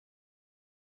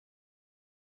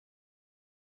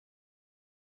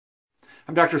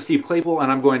I'm Dr. Steve Claypool,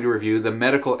 and I'm going to review the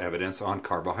medical evidence on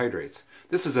carbohydrates.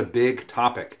 This is a big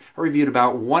topic. I reviewed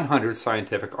about 100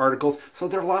 scientific articles, so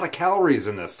there are a lot of calories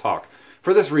in this talk.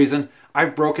 For this reason,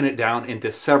 I've broken it down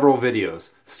into several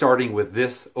videos, starting with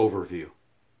this overview.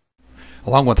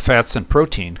 Along with fats and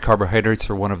protein, carbohydrates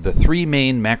are one of the three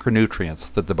main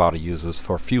macronutrients that the body uses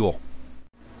for fuel.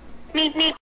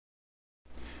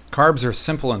 Carbs are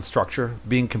simple in structure,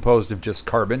 being composed of just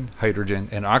carbon, hydrogen,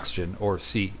 and oxygen, or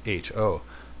CHO.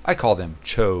 I call them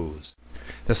CHOs.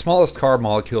 The smallest carb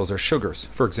molecules are sugars,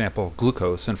 for example,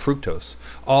 glucose and fructose.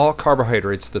 All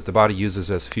carbohydrates that the body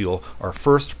uses as fuel are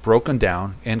first broken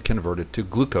down and converted to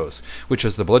glucose, which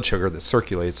is the blood sugar that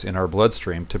circulates in our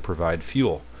bloodstream to provide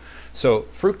fuel. So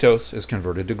fructose is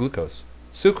converted to glucose.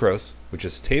 Sucrose, which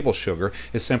is table sugar,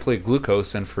 is simply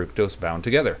glucose and fructose bound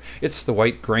together. It's the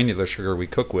white granular sugar we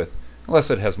cook with, unless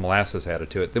it has molasses added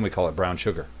to it, then we call it brown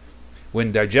sugar.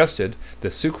 When digested, the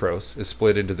sucrose is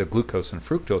split into the glucose and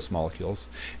fructose molecules,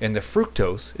 and the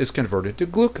fructose is converted to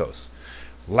glucose.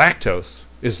 Lactose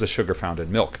is the sugar found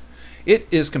in milk. It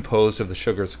is composed of the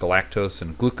sugars galactose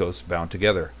and glucose bound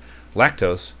together.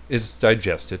 Lactose is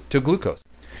digested to glucose.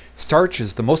 Starch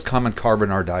is the most common carb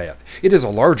in our diet. It is a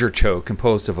larger CHO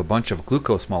composed of a bunch of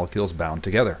glucose molecules bound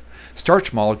together.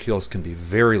 Starch molecules can be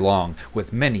very long,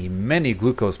 with many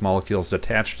glucose molecules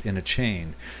attached in a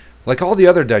chain. Like all the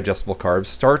other digestible carbs,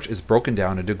 starch is broken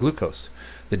down into glucose.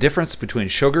 The difference between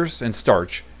sugars and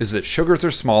starch is that sugars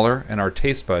are smaller and our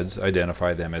taste buds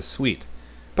identify them as sweet.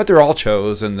 But they're all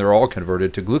CHOs and they're all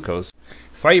converted to glucose.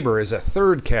 Fiber is a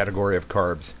third category of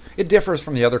carbs. It differs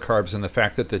from the other carbs in the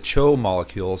fact that the CHO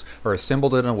molecules are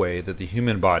assembled in a way that the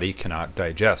human body cannot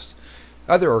digest.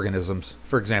 Other organisms,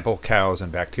 for example cows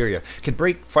and bacteria, can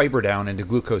break fiber down into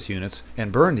glucose units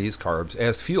and burn these carbs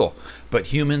as fuel, but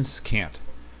humans can't.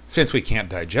 Since we can't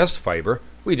digest fiber,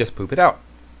 we just poop it out.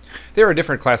 There are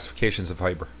different classifications of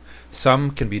fiber.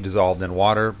 Some can be dissolved in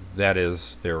water, that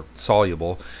is, they're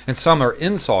soluble, and some are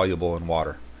insoluble in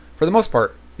water. For the most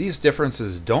part, these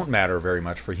differences don't matter very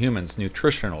much for humans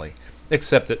nutritionally,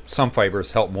 except that some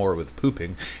fibers help more with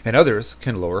pooping, and others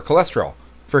can lower cholesterol.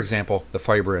 For example, the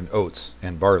fiber in oats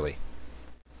and barley.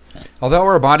 Although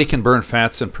our body can burn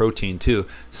fats and protein too,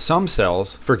 some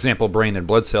cells, for example brain and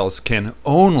blood cells, can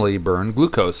only burn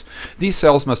glucose. These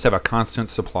cells must have a constant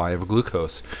supply of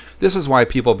glucose. This is why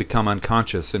people become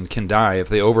unconscious and can die if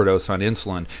they overdose on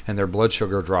insulin and their blood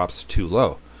sugar drops too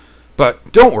low.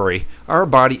 But don't worry, our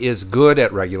body is good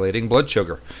at regulating blood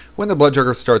sugar. When the blood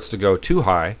sugar starts to go too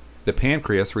high, the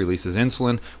pancreas releases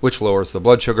insulin, which lowers the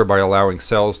blood sugar by allowing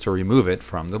cells to remove it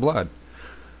from the blood.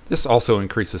 This also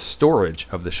increases storage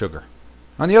of the sugar.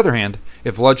 On the other hand,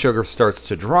 if blood sugar starts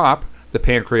to drop, the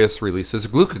pancreas releases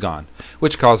glucagon,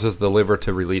 which causes the liver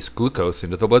to release glucose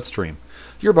into the bloodstream.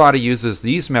 Your body uses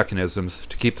these mechanisms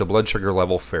to keep the blood sugar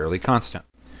level fairly constant.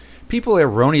 People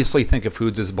erroneously think of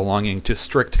foods as belonging to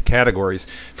strict categories.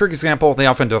 For example, they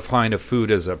often define a food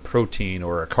as a protein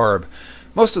or a carb.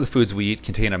 Most of the foods we eat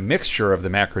contain a mixture of the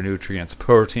macronutrients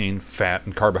protein, fat,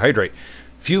 and carbohydrate.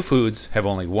 Few foods have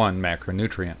only one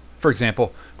macronutrient. For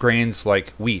example, grains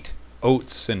like wheat,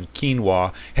 oats, and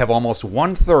quinoa have almost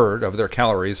 1/3 of their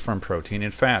calories from protein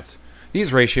and fats.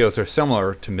 These ratios are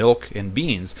similar to milk and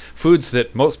beans, foods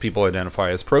that most people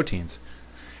identify as proteins.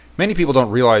 Many people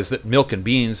don't realize that milk and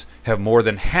beans have more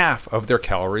than half of their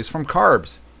calories from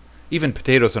carbs. Even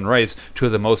potatoes and rice, two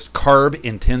of the most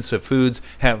carb-intensive foods,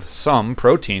 have some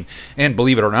protein. And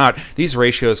believe it or not, these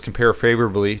ratios compare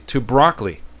favorably to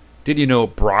broccoli. Did you know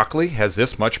broccoli has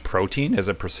this much protein as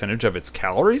a percentage of its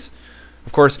calories?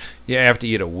 Of course, you have to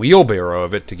eat a wheelbarrow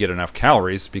of it to get enough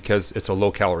calories because it's a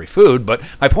low-calorie food, but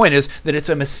my point is that it's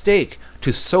a mistake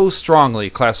to so strongly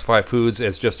classify foods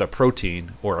as just a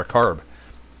protein or a carb.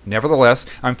 Nevertheless,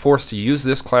 I'm forced to use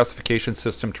this classification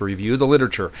system to review the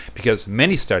literature because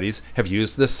many studies have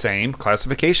used the same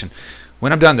classification.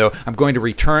 When I'm done, though, I'm going to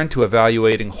return to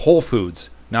evaluating whole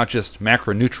foods, not just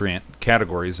macronutrient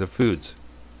categories of foods.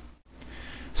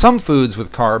 Some foods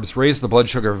with carbs raise the blood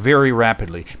sugar very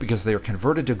rapidly because they are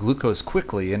converted to glucose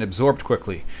quickly and absorbed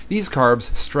quickly. These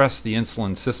carbs stress the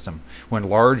insulin system. When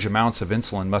large amounts of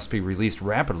insulin must be released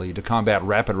rapidly to combat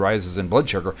rapid rises in blood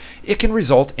sugar, it can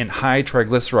result in high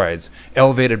triglycerides,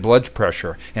 elevated blood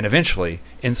pressure, and eventually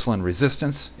insulin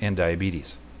resistance and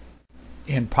diabetes.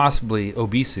 And possibly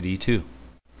obesity too.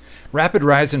 Rapid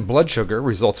rise in blood sugar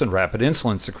results in rapid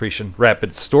insulin secretion,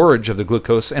 rapid storage of the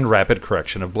glucose, and rapid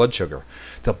correction of blood sugar.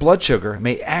 The blood sugar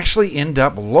may actually end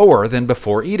up lower than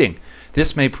before eating.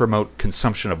 This may promote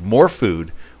consumption of more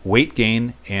food, weight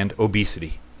gain, and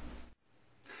obesity.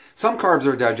 Some carbs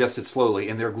are digested slowly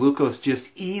and their glucose just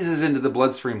eases into the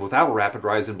bloodstream without a rapid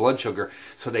rise in blood sugar,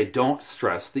 so they don't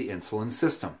stress the insulin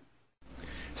system.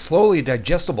 Slowly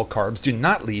digestible carbs do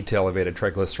not lead to elevated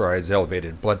triglycerides,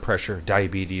 elevated blood pressure,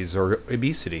 diabetes, or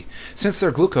obesity. Since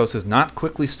their glucose is not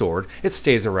quickly stored, it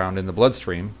stays around in the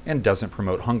bloodstream and doesn't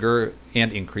promote hunger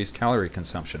and increased calorie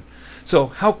consumption. So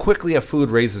how quickly a food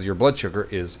raises your blood sugar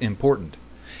is important.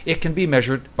 It can be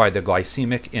measured by the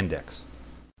glycemic index.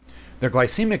 The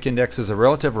glycemic index is a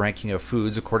relative ranking of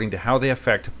foods according to how they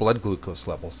affect blood glucose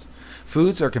levels.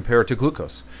 Foods are compared to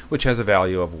glucose, which has a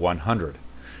value of 100.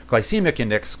 Glycemic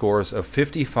index scores of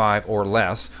 55 or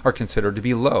less are considered to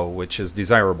be low, which is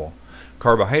desirable.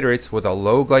 Carbohydrates with a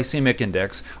low glycemic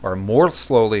index are more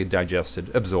slowly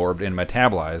digested, absorbed, and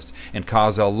metabolized, and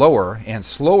cause a lower and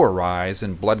slower rise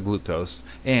in blood glucose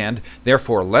and,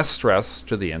 therefore, less stress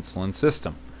to the insulin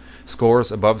system. Scores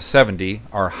above 70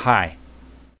 are high.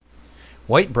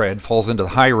 White bread falls into the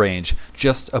high range,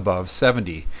 just above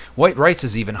 70. White rice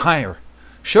is even higher.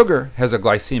 Sugar has a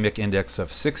glycemic index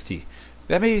of 60.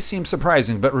 That may seem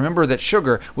surprising, but remember that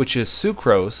sugar, which is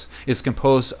sucrose, is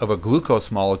composed of a glucose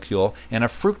molecule and a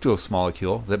fructose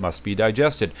molecule that must be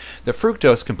digested. The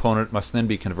fructose component must then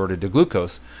be converted to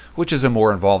glucose, which is a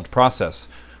more involved process,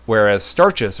 whereas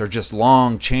starches are just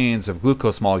long chains of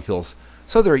glucose molecules,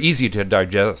 so they're easy to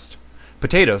digest.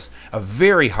 Potatoes, a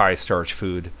very high starch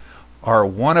food, are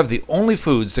one of the only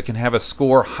foods that can have a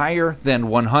score higher than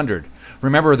 100.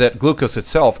 Remember that glucose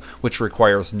itself, which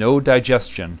requires no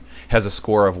digestion, has a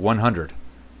score of 100.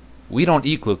 We don't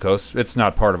eat glucose, it's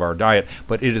not part of our diet,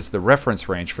 but it is the reference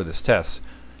range for this test.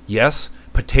 Yes,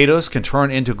 potatoes can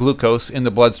turn into glucose in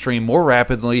the bloodstream more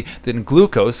rapidly than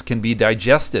glucose can be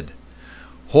digested.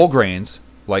 Whole grains,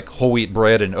 like whole wheat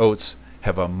bread and oats,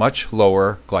 have a much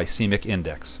lower glycemic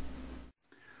index.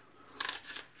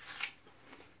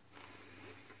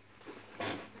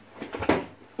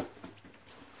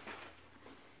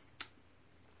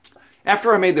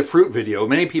 After I made the fruit video,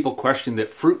 many people questioned that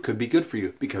fruit could be good for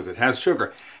you because it has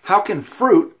sugar. How can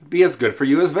fruit be as good for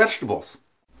you as vegetables?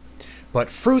 But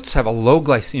fruits have a low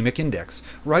glycemic index,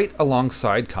 right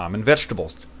alongside common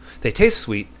vegetables. They taste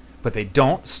sweet, but they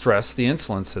don't stress the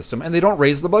insulin system and they don't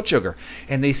raise the blood sugar.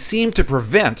 And they seem to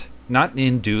prevent, not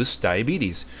induce,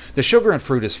 diabetes. The sugar in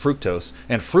fruit is fructose,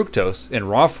 and fructose in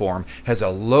raw form has a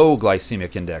low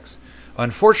glycemic index.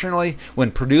 Unfortunately,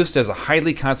 when produced as a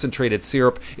highly concentrated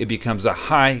syrup, it becomes a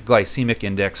high glycemic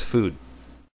index food.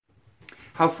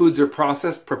 How foods are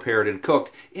processed, prepared, and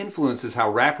cooked influences how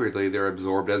rapidly they're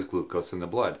absorbed as glucose in the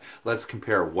blood. Let's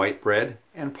compare white bread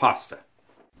and pasta.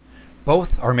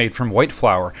 Both are made from white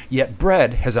flour, yet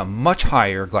bread has a much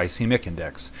higher glycemic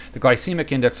index. The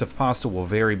glycemic index of pasta will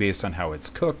vary based on how it's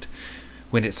cooked.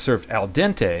 When it's served al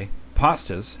dente,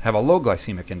 pastas have a low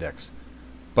glycemic index.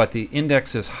 But the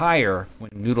index is higher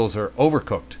when noodles are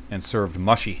overcooked and served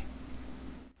mushy.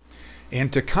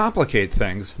 And to complicate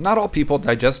things, not all people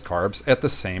digest carbs at the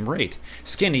same rate.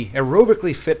 Skinny,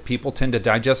 aerobically fit people tend to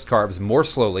digest carbs more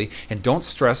slowly and don't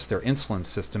stress their insulin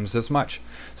systems as much.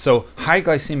 So high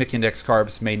glycemic index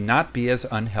carbs may not be as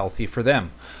unhealthy for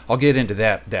them. I'll get into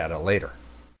that data later.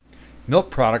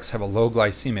 Milk products have a low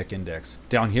glycemic index,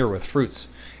 down here with fruits,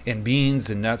 and beans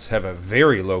and nuts have a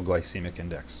very low glycemic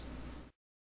index.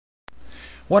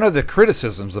 One of the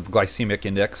criticisms of glycemic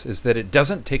index is that it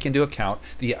doesn't take into account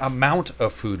the amount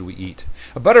of food we eat.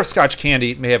 A butterscotch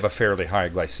candy may have a fairly high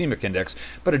glycemic index,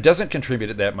 but it doesn't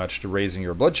contribute that much to raising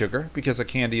your blood sugar because a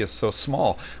candy is so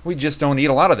small. We just don't eat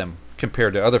a lot of them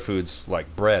compared to other foods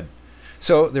like bread.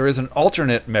 So there is an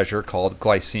alternate measure called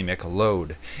glycemic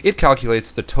load. It calculates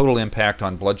the total impact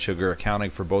on blood sugar, accounting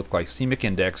for both glycemic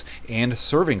index and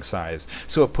serving size.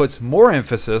 So it puts more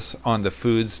emphasis on the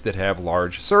foods that have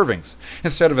large servings.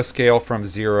 Instead of a scale from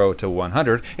 0 to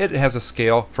 100, it has a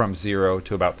scale from 0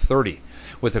 to about 30.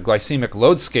 With a glycemic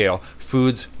load scale,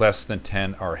 foods less than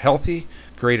 10 are healthy,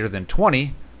 greater than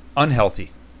 20, unhealthy.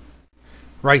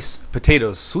 Rice,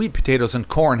 potatoes, sweet potatoes, and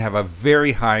corn have a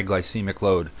very high glycemic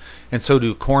load, and so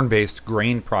do corn-based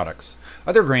grain products.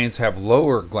 Other grains have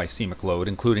lower glycemic load,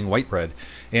 including white bread,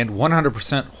 and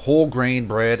 100% whole grain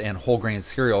bread and whole grain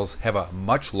cereals have a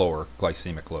much lower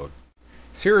glycemic load.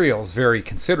 Cereals vary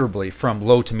considerably from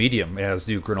low to medium, as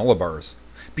do granola bars.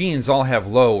 Beans all have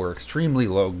low or extremely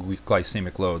low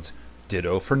glycemic loads.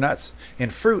 Ditto for nuts.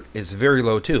 And fruit is very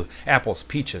low too. Apples,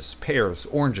 peaches, pears,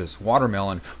 oranges,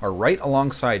 watermelon are right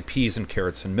alongside peas and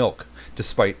carrots and milk,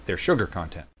 despite their sugar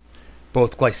content.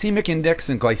 Both glycemic index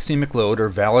and glycemic load are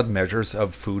valid measures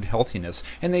of food healthiness,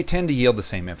 and they tend to yield the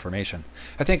same information.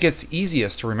 I think it's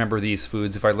easiest to remember these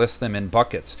foods if I list them in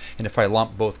buckets, and if I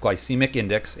lump both glycemic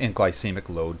index and glycemic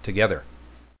load together.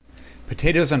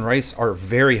 Potatoes and rice are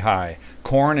very high.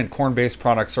 Corn and corn-based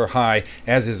products are high,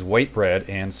 as is white bread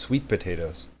and sweet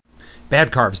potatoes.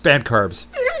 Bad carbs, bad carbs.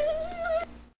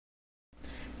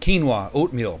 Quinoa,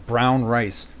 oatmeal, brown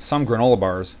rice, some granola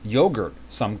bars, yogurt,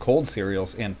 some cold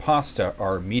cereals, and pasta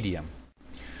are medium.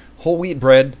 Whole wheat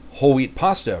bread, whole wheat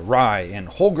pasta, rye, and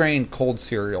whole grain cold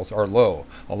cereals are low,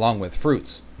 along with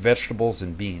fruits, vegetables,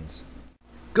 and beans.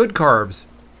 Good carbs.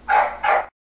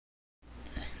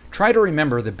 Try to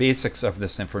remember the basics of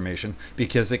this information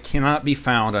because it cannot be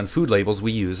found on food labels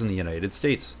we use in the United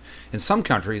States. In some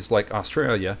countries, like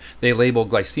Australia, they label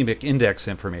glycemic index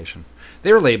information.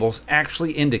 Their labels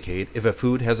actually indicate if a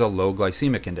food has a low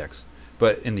glycemic index.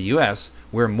 But in the US,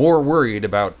 we're more worried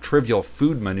about trivial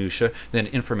food minutiae than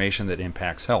information that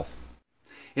impacts health.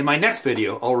 In my next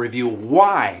video, I'll review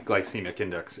why glycemic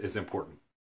index is important.